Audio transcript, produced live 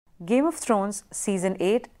Game of Thrones Season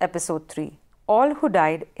 8, Episode 3. All Who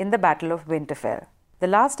Died in the Battle of Winterfell. The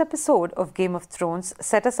last episode of Game of Thrones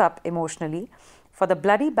set us up emotionally for the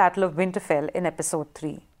bloody Battle of Winterfell in Episode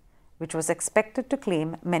 3, which was expected to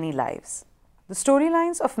claim many lives. The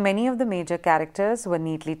storylines of many of the major characters were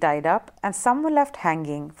neatly tied up and some were left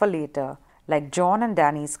hanging for later, like Jon and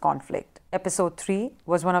Dany's conflict. Episode 3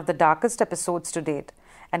 was one of the darkest episodes to date,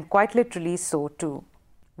 and quite literally so too.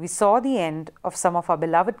 We saw the end of some of our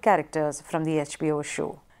beloved characters from the HBO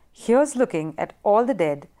show. Here's looking at all the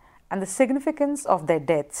dead and the significance of their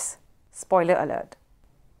deaths. Spoiler alert.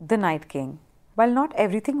 The Night King. While not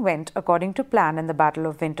everything went according to plan in the Battle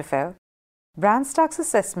of Winterfell, Bran Stark's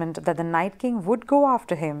assessment that the Night King would go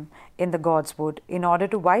after him in the Godswood in order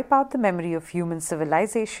to wipe out the memory of human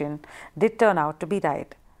civilization did turn out to be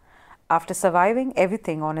right. After surviving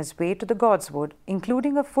everything on his way to the Godswood,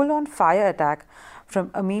 including a full-on fire attack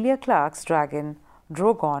from Emilia Clarke's dragon,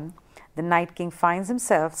 Drogon, the Night King finds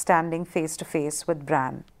himself standing face to face with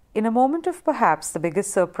Bran. In a moment of perhaps the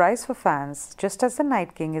biggest surprise for fans, just as the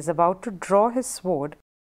Night King is about to draw his sword,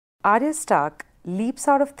 Arya Stark leaps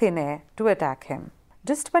out of thin air to attack him.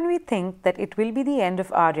 Just when we think that it will be the end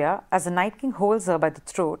of Arya as the Night King holds her by the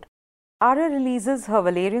throat, Arya releases her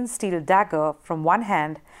Valyrian steel dagger from one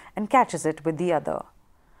hand and catches it with the other.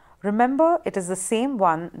 Remember, it is the same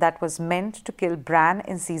one that was meant to kill Bran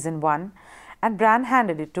in Season 1, and Bran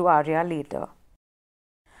handed it to Arya later.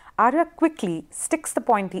 Arya quickly sticks the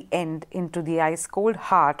pointy end into the ice-cold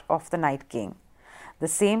heart of the Night King, the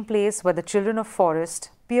same place where the Children of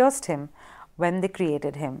Forest pierced him when they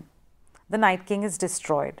created him. The Night King is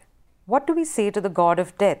destroyed. What do we say to the god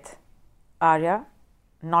of death? Arya,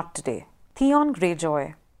 not today. Theon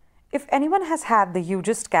Greyjoy. If anyone has had the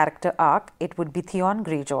hugest character arc, it would be Theon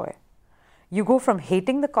Greyjoy. You go from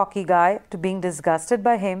hating the cocky guy to being disgusted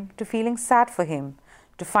by him to feeling sad for him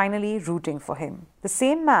to finally rooting for him. The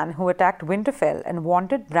same man who attacked Winterfell and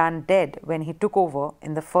wanted Bran dead when he took over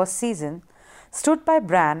in the first season stood by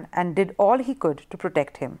Bran and did all he could to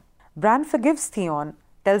protect him. Bran forgives Theon,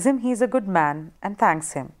 tells him he's a good man, and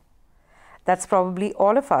thanks him. That's probably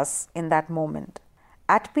all of us in that moment.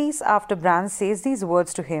 At peace after Bran says these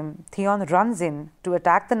words to him, Theon runs in to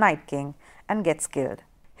attack the Night King and gets killed.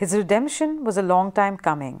 His redemption was a long time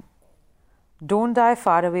coming. Don't die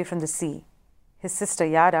far away from the sea, his sister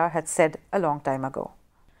Yara had said a long time ago.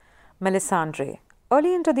 Melisandre.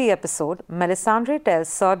 Early into the episode, Melisandre tells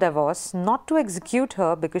Ser Davos not to execute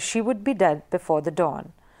her because she would be dead before the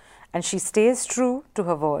dawn, and she stays true to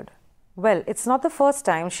her word. Well, it's not the first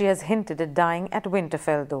time she has hinted at dying at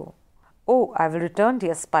Winterfell though. Oh, I will return,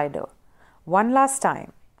 dear spider. One last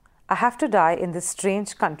time. I have to die in this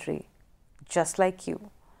strange country, just like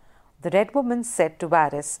you. The Red Woman said to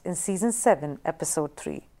Varys in Season 7, Episode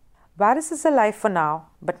 3. Varys is alive for now,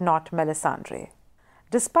 but not Melisandre.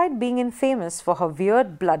 Despite being infamous for her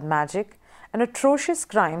weird blood magic and atrocious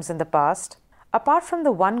crimes in the past, apart from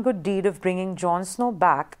the one good deed of bringing Jon Snow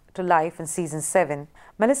back to life in Season 7,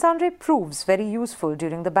 Melisandre proves very useful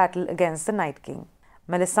during the battle against the Night King.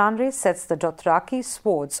 Melisandre sets the Dothraki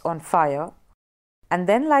swords on fire and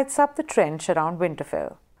then lights up the trench around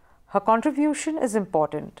Winterfell. Her contribution is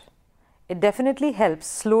important. It definitely helps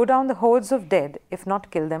slow down the hordes of dead, if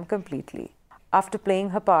not kill them completely. After playing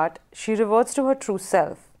her part, she reverts to her true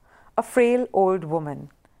self, a frail old woman,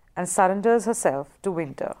 and surrenders herself to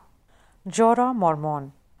winter. Jorah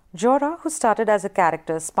Mormont. Jorah, who started as a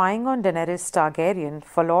character spying on Daenerys Targaryen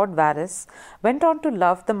for Lord Varys, went on to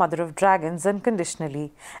love the Mother of Dragons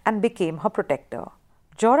unconditionally and became her protector.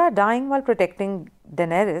 Jorah dying while protecting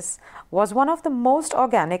Daenerys was one of the most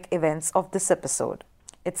organic events of this episode.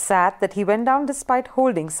 It's sad that he went down despite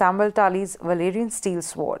holding Samwell Tarly's Valyrian steel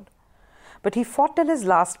sword. But he fought till his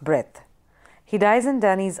last breath. He dies in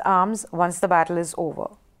Dany's arms once the battle is over.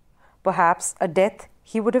 Perhaps a death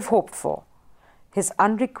he would have hoped for. His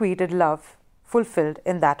unrequited love fulfilled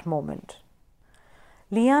in that moment.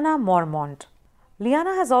 Lyanna Mormont.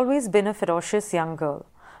 Lyanna has always been a ferocious young girl.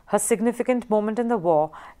 Her significant moment in the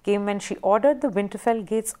war came when she ordered the Winterfell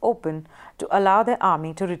gates open to allow their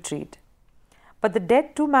army to retreat. But the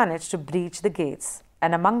dead too managed to breach the gates,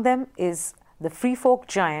 and among them is the free folk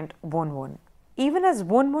giant Wun Wun. Even as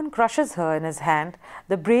Wun Wun crushes her in his hand,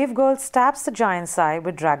 the brave girl stabs the giant's eye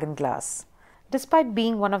with dragon glass. Despite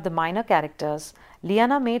being one of the minor characters,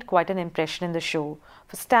 Lyanna made quite an impression in the show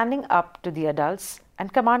for standing up to the adults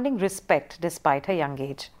and commanding respect despite her young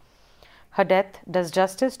age. Her death does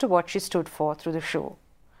justice to what she stood for through the show.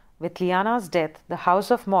 With Lyanna's death, the House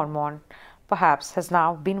of Mormont perhaps has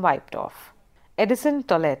now been wiped off. Edison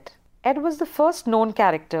Tollett. Ed was the first known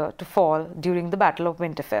character to fall during the Battle of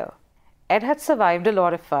Winterfell. Ed had survived a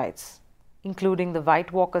lot of fights, including the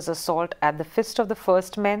White Walkers' assault at the Fist of the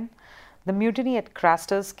First Men, the mutiny at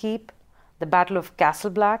Craster's Keep, the Battle of Castle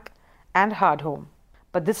Black, and Hardhome.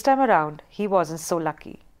 But this time around, he wasn't so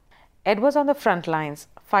lucky. Ed was on the front lines,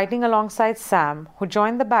 fighting alongside Sam, who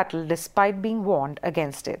joined the battle despite being warned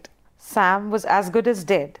against it. Sam was as good as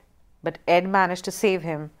dead, but Ed managed to save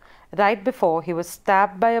him right before he was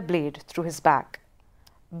stabbed by a blade through his back.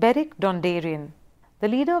 Beric Dondarrion, the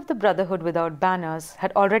leader of the Brotherhood Without Banners,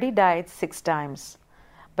 had already died 6 times,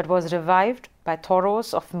 but was revived by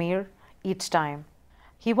Thoros of Myr each time.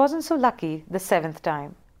 He wasn't so lucky the 7th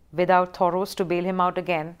time. Without Thoros to bail him out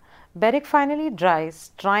again, Beric finally dies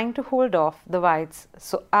trying to hold off the Whites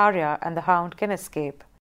so Arya and the Hound can escape.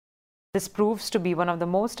 This proves to be one of the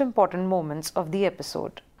most important moments of the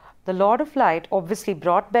episode. The Lord of Light obviously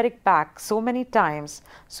brought Beric back so many times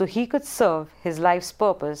so he could serve his life's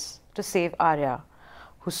purpose to save Arya,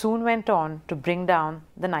 who soon went on to bring down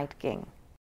the Night King.